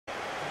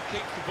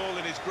keeps the ball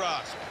in his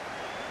grasp.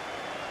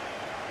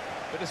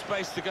 Bit of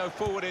space to go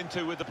forward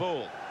into with the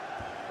ball.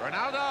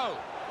 Ronaldo!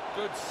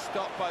 Good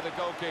stop by the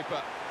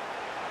goalkeeper.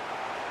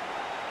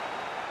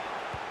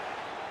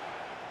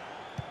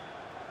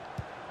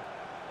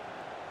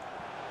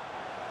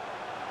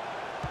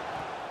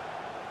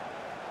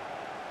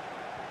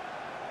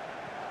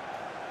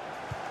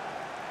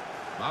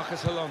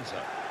 Marcus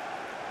Alonso.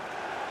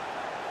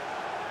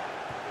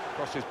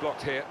 Cross is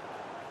blocked here.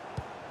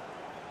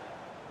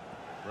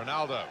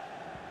 Ronaldo.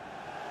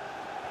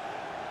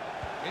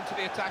 Into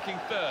the attacking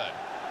third.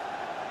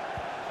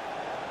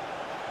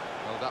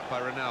 Held up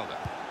by Ronaldo.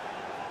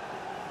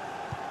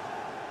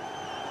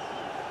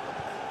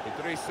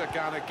 Idrissa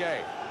Gana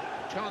Gueye.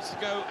 Chance to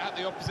go at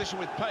the opposition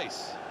with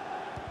pace.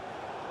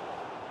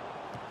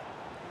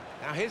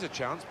 Now here's a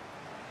chance.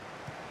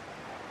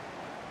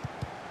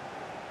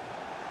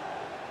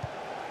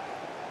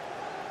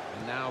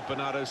 And now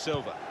Bernardo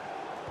Silva.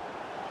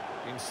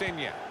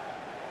 Insigne.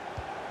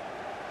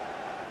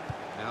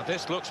 Now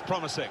this looks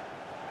promising.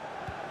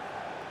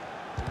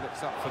 He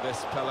looks up for this,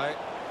 Pelé.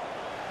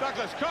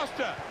 Douglas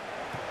Costa.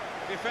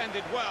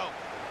 Defended well.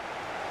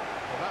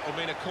 Well, that will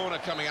mean a corner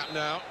coming up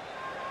now.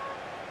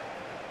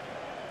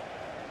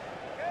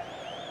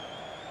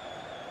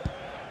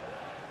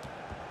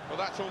 Well,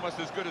 that's almost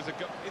as good as a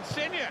goal.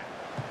 Insigne.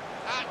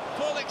 At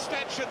full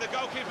extension, the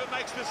goalkeeper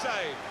makes the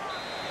save.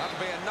 That'll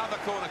be another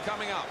corner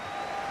coming up.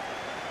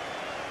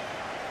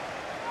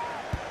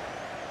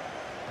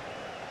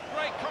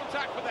 Great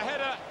contact with the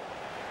header.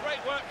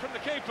 Great work from the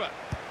keeper.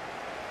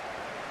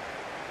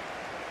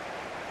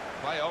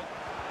 Play on.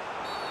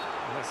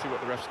 Let's see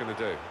what the ref's going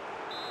to do.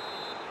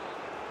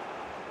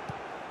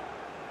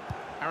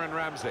 Aaron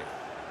Ramsey.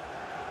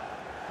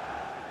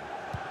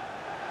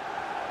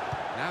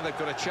 Now they've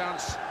got a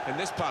chance in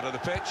this part of the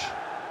pitch.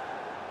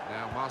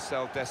 Now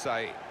Marcel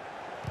Desailly.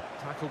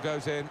 Tackle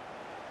goes in.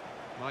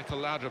 Michael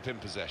Laudrup in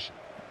possession.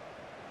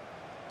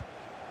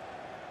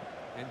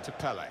 Into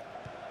Pelé.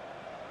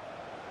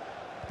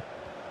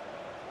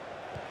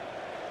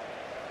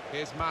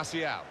 Here's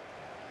Martial.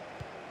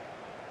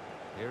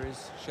 Here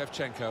is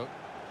Shevchenko.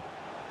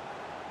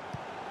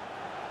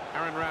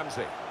 Aaron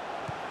Ramsey.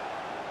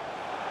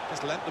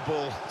 Just lent the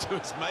ball to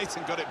his mate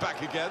and got it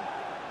back again.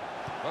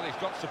 Well, he's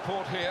got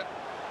support here.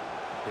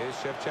 Here's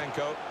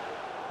Shevchenko.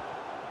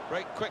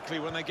 Break quickly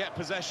when they get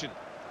possession.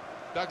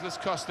 Douglas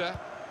Costa.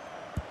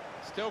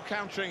 Still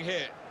countering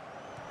here.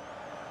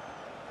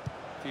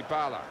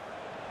 Dybala.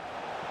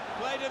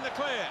 Played in the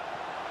clear.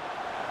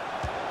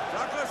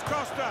 Douglas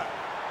Costa.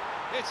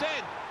 It's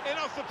in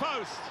off the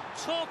post.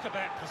 Talk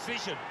about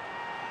precision.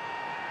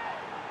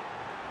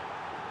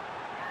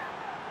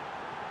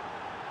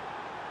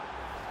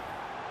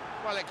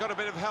 Well, it got a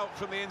bit of help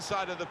from the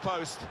inside of the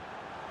post,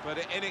 but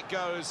in it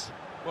goes.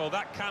 Well,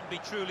 that can be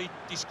truly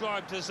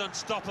described as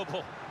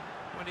unstoppable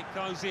when it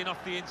goes in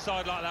off the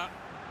inside like that.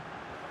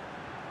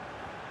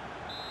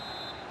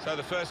 So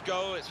the first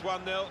goal, it's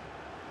 1-0. Goal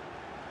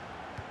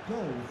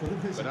for the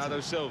visitor. Bernardo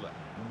Silva.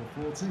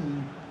 Number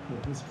 14,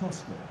 Douglas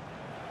Costa.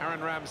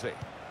 Aaron Ramsey.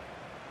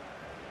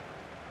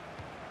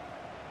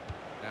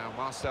 Now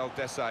Marcel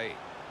Desailly.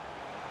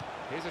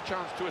 Here's a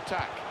chance to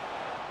attack.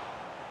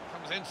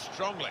 Comes in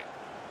strongly.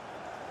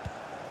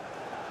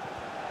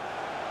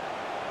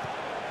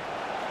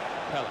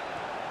 Pelé.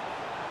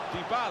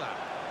 Dybala.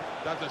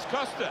 Douglas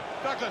Costa.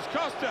 Douglas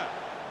Costa.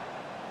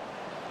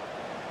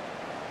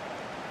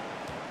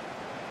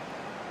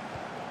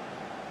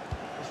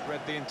 Just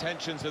read the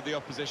intentions of the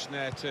opposition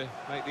there to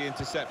make the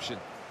interception.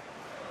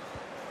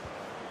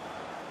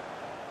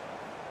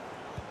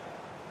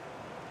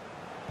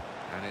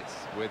 And it's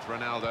with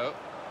Ronaldo.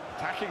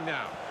 Attacking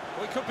now.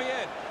 Well, he could be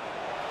in.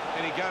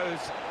 And he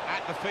goes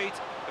at the feet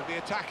of the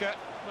attacker.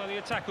 Well, the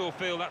attacker will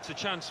feel that's a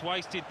chance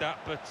wasted, that,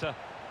 but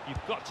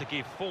you've got to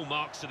give full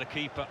marks to the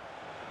keeper.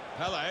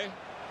 Pelé.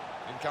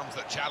 In comes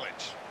the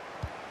challenge.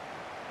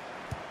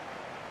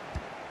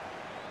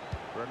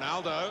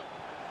 Ronaldo.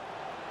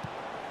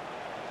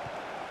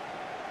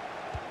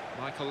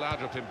 Michael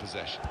Laudrup in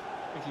possession.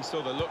 I think he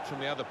saw the look from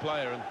the other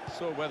player and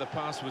saw where the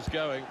pass was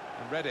going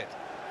and read it.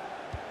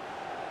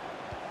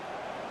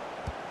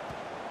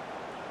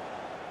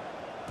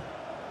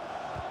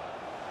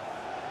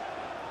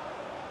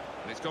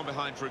 And it's gone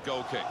behind for a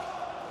goal kick.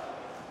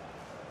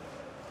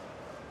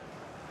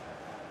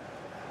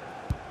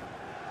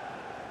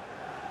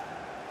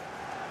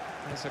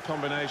 It's a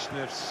combination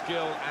of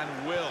skill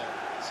and will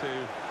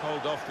to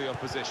hold off the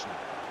opposition.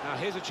 Now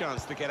here's a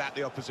chance to get at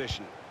the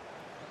opposition.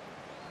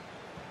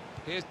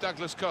 Here's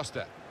Douglas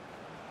Costa.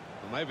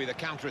 Well, maybe the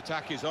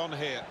counter-attack is on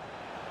here.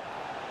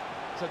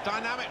 It's a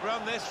dynamic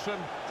run this from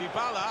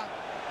Dybala.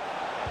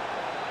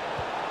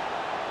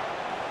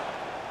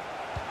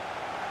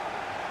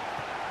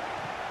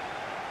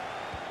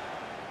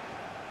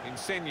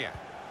 Insigne.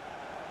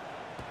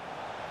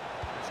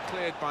 It's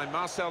cleared by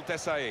Marcel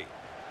Desailly.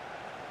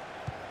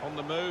 On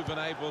the move and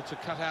able to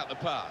cut out the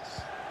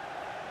pass.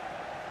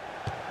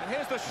 And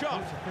here's the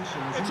shot.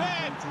 It's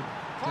in!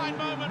 Fine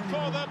moment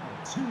for them.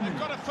 They've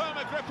got a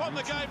firmer grip on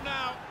the game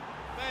now.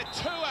 They're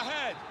 2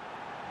 ahead.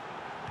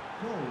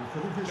 Goal for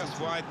the visitors.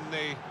 Just widen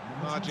the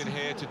margin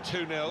here to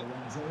 2-0.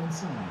 Lorenzo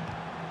Insigne.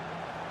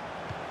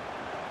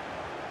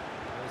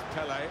 There's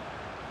Pele.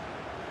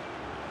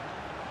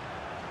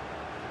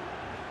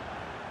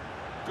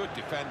 Good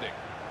defending.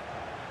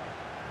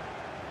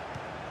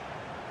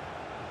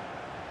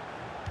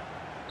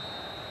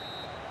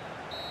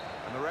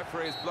 And the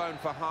referee is blown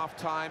for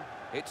half-time.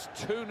 It's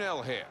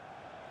 2-0 here.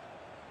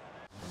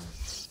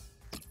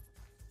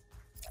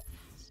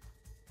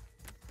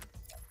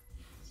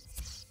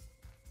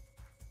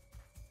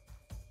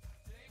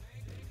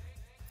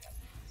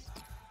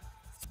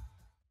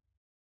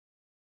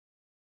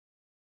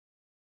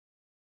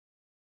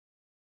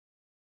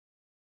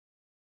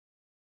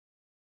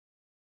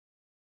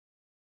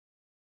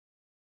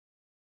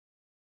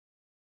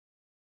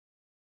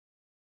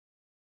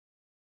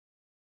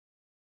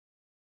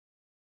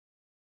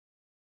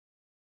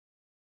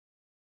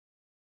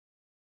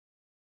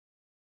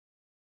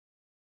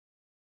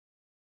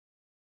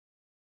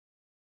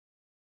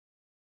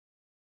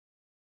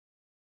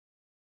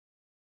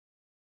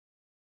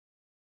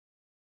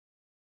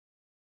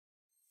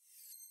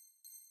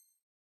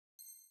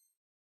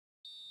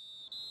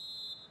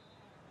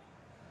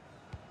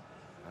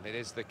 And it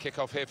is the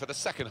kick-off here for the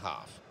second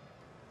half.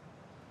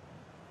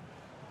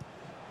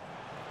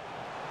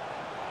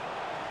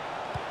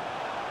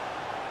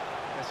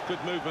 There's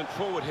good movement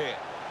forward here.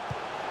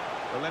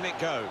 Well, then it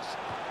goes.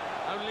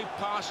 Only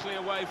partially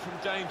away from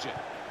danger.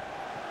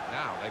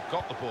 Now they've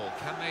got the ball.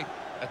 Can they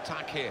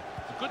attack here?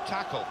 It's a good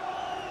tackle.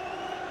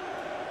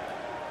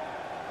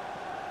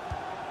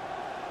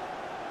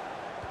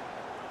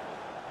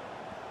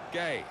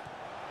 Gay.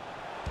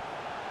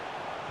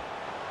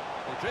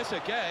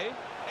 Idrissa Gay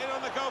in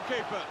on the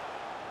goalkeeper.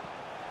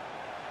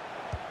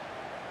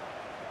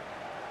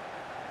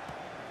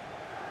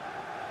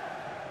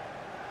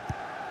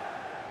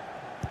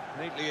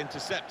 Neatly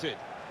intercepted.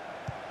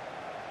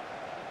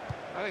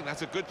 I think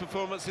that's a good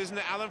performance, isn't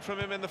it, Alan, from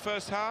him in the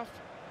first half?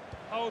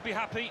 I would be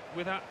happy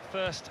with that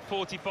first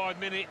 45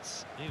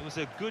 minutes. It was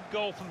a good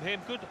goal from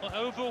him, good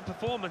overall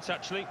performance,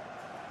 actually.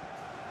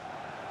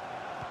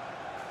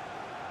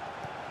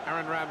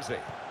 Aaron Ramsey.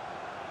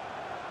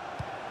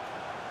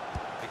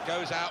 It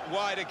goes out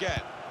wide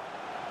again.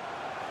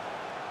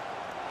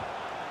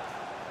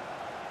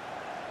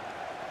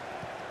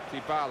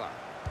 Dybala.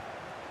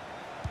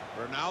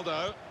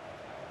 Ronaldo.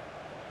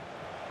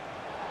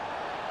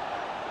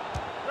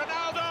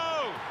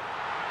 Ronaldo!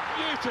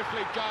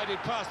 Beautifully guided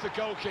past the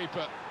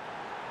goalkeeper.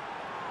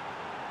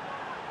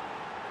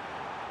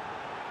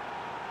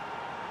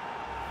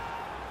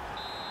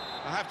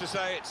 I have to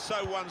say it's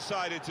so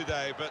one-sided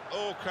today, but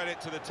all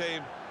credit to the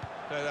team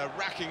that are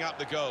racking up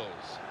the goals.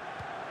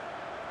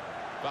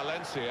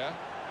 Valencia.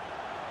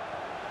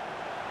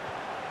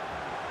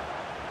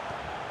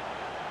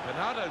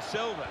 Bernardo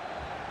Silva.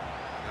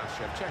 Now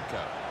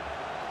Shevchenko.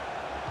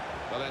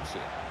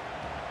 Valencia.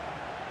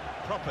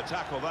 Proper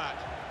tackle, that.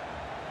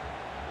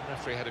 The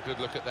referee had a good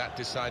look at that,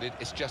 decided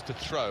it's just a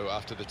throw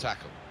after the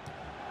tackle.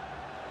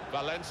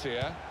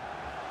 Valencia.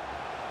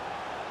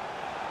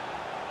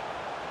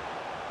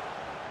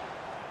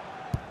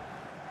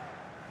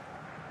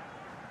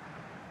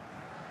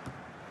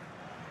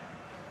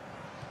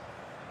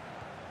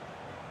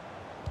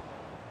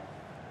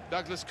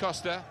 Douglas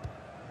Costa.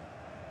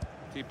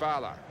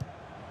 Dybala.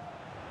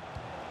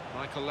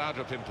 Michael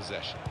Laudrup in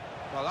possession.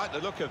 Well, I like the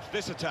look of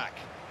this attack.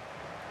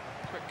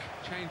 Quick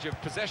change of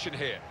possession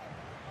here.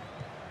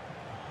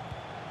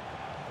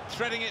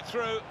 Threading it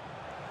through.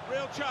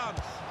 Real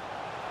chance.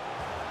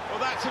 Well,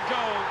 that's a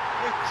goal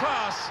with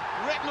class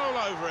written all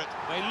over it.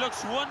 It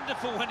looks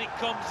wonderful when it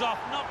comes off,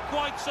 not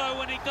quite so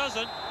when it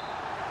doesn't.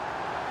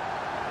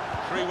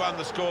 3-1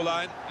 the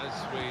scoreline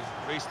as we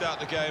restart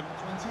the game.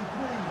 23.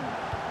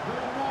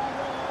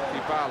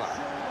 Dybala.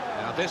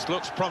 Now this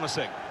looks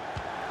promising.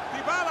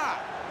 Dybala!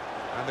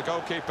 And the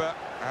goalkeeper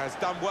has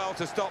done well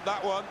to stop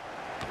that one.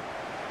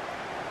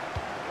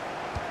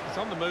 He's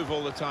on the move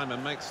all the time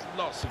and makes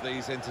lots of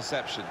these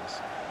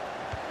interceptions.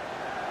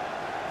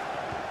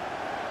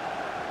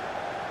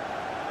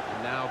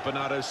 And now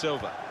Bernardo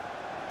Silva.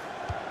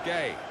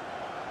 Gay.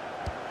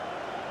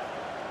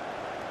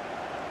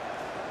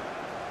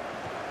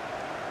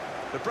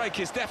 The break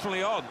is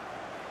definitely on.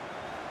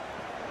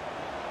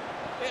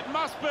 It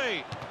must be.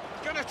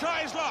 He's going to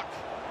try his luck.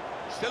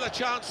 Still a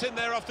chance in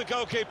there off the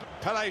goalkeeper.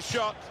 Pele's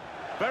shot.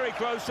 Very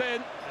close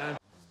in. And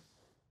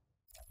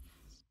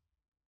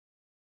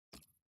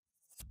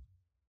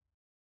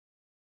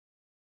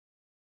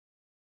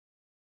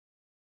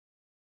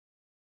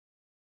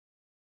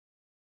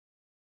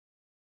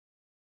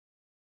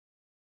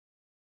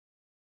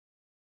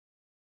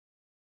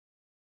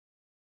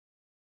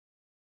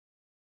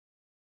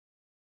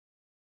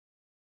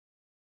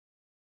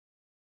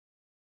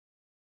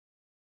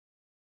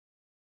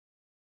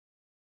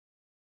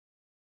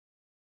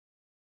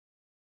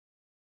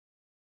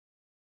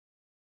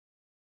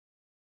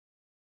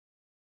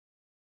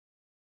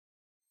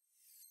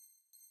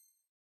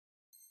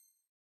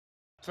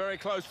Very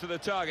close to the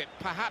target,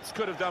 perhaps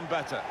could have done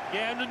better.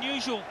 Yeah, an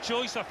unusual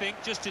choice, I think,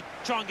 just to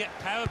try and get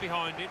power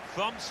behind it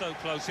from so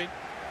close in.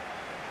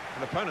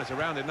 An opponent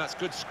around him, that's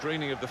good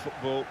screening of the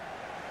football.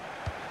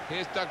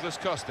 Here's Douglas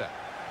Costa,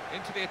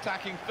 into the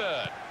attacking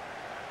third.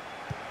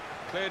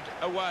 Cleared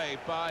away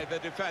by the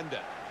defender.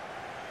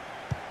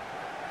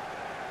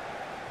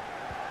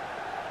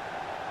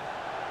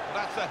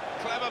 That's a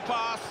clever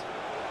pass.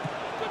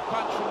 Good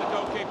punch from the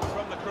goalkeeper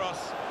from the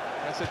cross.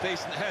 That's a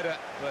decent header,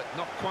 but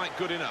not quite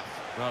good enough.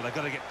 Well, they've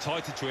got to get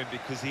tighter to him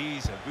because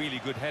he's a really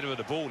good header of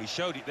the ball. He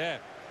showed it there.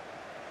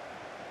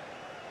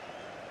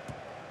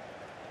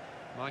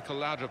 Michael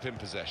Laudrup in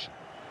possession.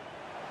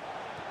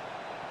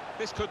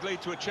 This could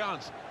lead to a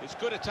chance. It's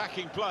good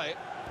attacking play.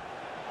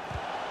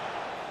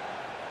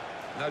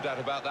 No doubt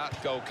about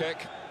that, goal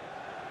kick.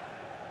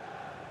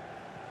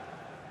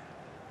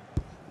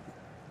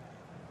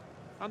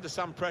 Under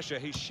some pressure,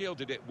 he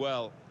shielded it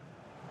well.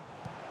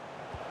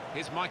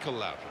 Here's Michael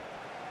Laudrup.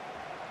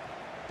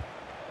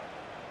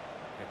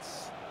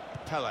 It's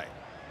Pele.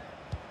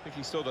 I think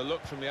he saw the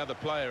look from the other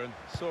player and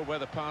saw where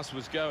the pass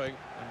was going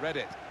and read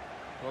it.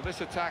 Well,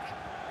 this attack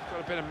has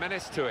got a bit of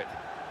menace to it.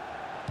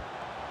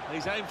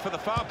 He's aimed for the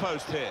far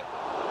post here.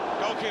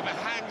 Goalkeeper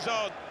hangs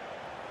on.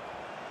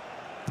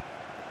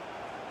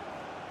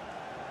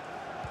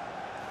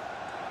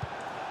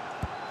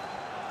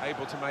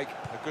 Able to make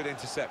a good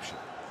interception.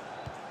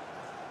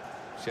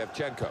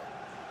 Shevchenko.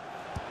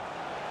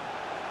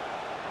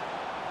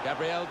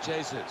 Gabriel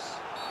Jesus.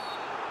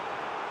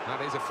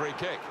 That is a free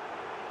kick.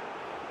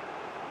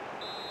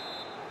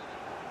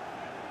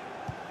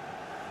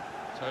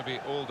 Toby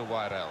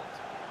Alderweireld.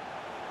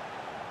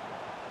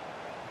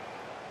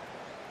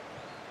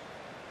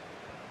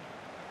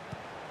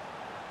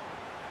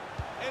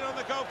 In on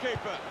the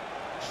goalkeeper.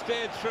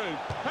 Steered through.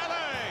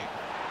 Pele!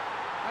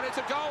 And it's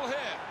a goal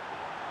here.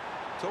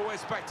 It's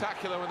always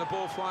spectacular when the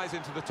ball flies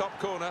into the top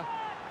corner.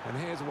 And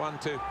here's one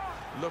to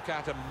look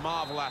at and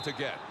marvel at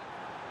again.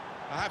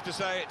 I have to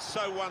say it's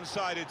so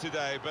one-sided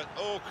today, but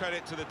all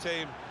credit to the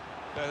team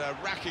that are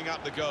racking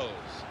up the goals.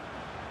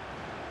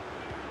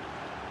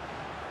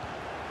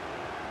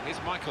 Here's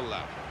Michael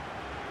Laudrup.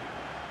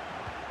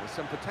 There's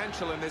some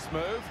potential in this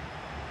move.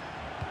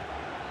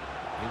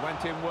 He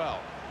went in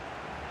well.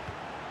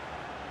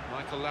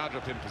 Michael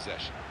Laudrup in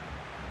possession.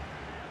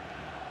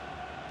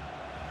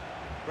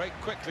 Break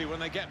quickly when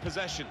they get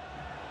possession.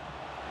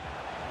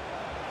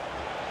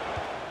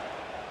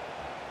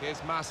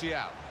 Here's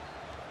Martial.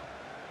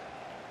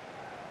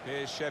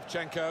 Here's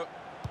Shevchenko.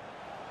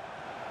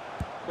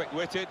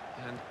 Quick-witted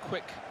and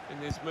quick in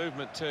his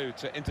movement too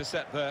to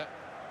intercept there.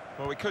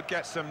 Well, we could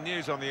get some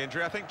news on the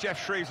injury. I think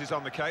Jeff Shreves is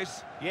on the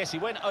case. Yes, he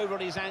went over on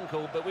his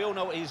ankle, but we all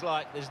know what he's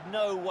like. There's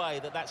no way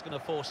that that's going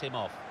to force him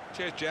off.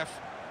 Cheers,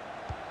 Jeff.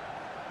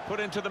 Put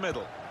into the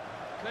middle.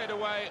 Cleared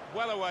away,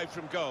 well away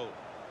from goal.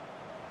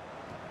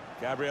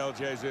 Gabriel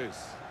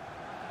Jesus.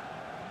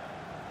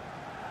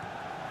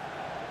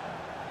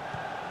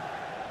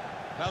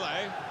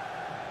 Pele.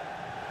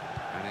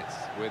 And it's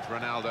with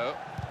Ronaldo.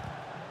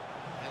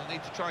 He'll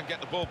need to try and get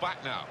the ball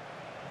back now.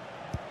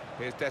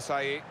 Here's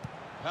Desailly.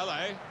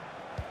 Pele.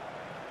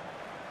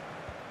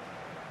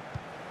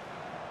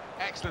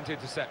 Excellent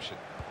interception.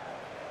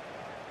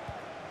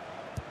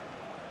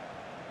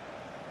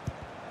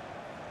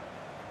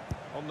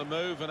 On the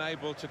move and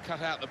able to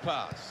cut out the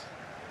pass.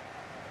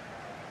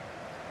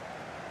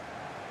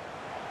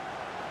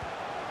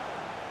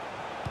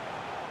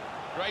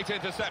 Great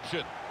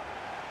interception.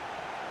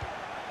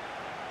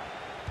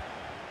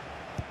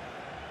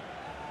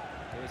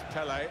 Here's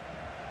Pele.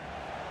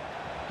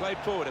 Played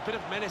forward, a bit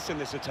of menace in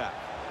this attack.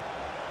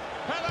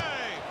 Pele!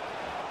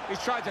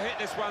 He's tried to hit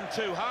this one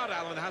too hard,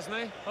 Alan, hasn't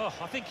he? Oh,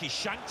 I think he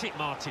shanked it,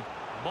 Martin.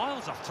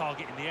 Miles off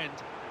target in the end.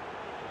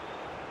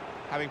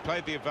 Having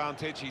played the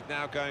advantage, he's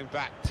now going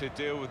back to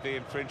deal with the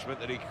infringement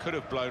that he could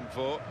have blown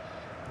for.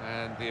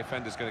 And the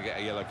offender's going to get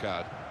a yellow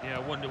card. Yeah, I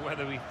wonder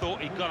whether he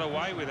thought he got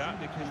away with that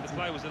because the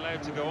play was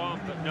allowed to go on.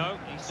 But no,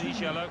 he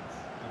sees yellow.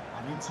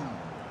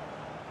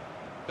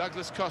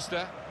 Douglas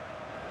Costa.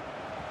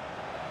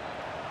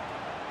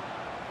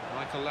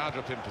 Michael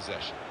Laudrup in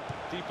possession.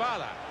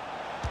 Dybala.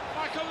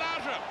 Michael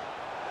Laudrup.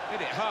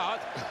 Hit it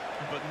hard,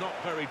 but not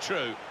very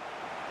true.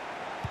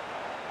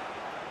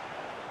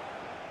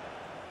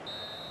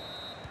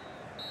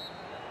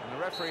 And the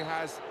referee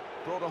has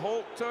brought a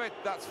halt to it.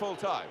 That's full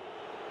time.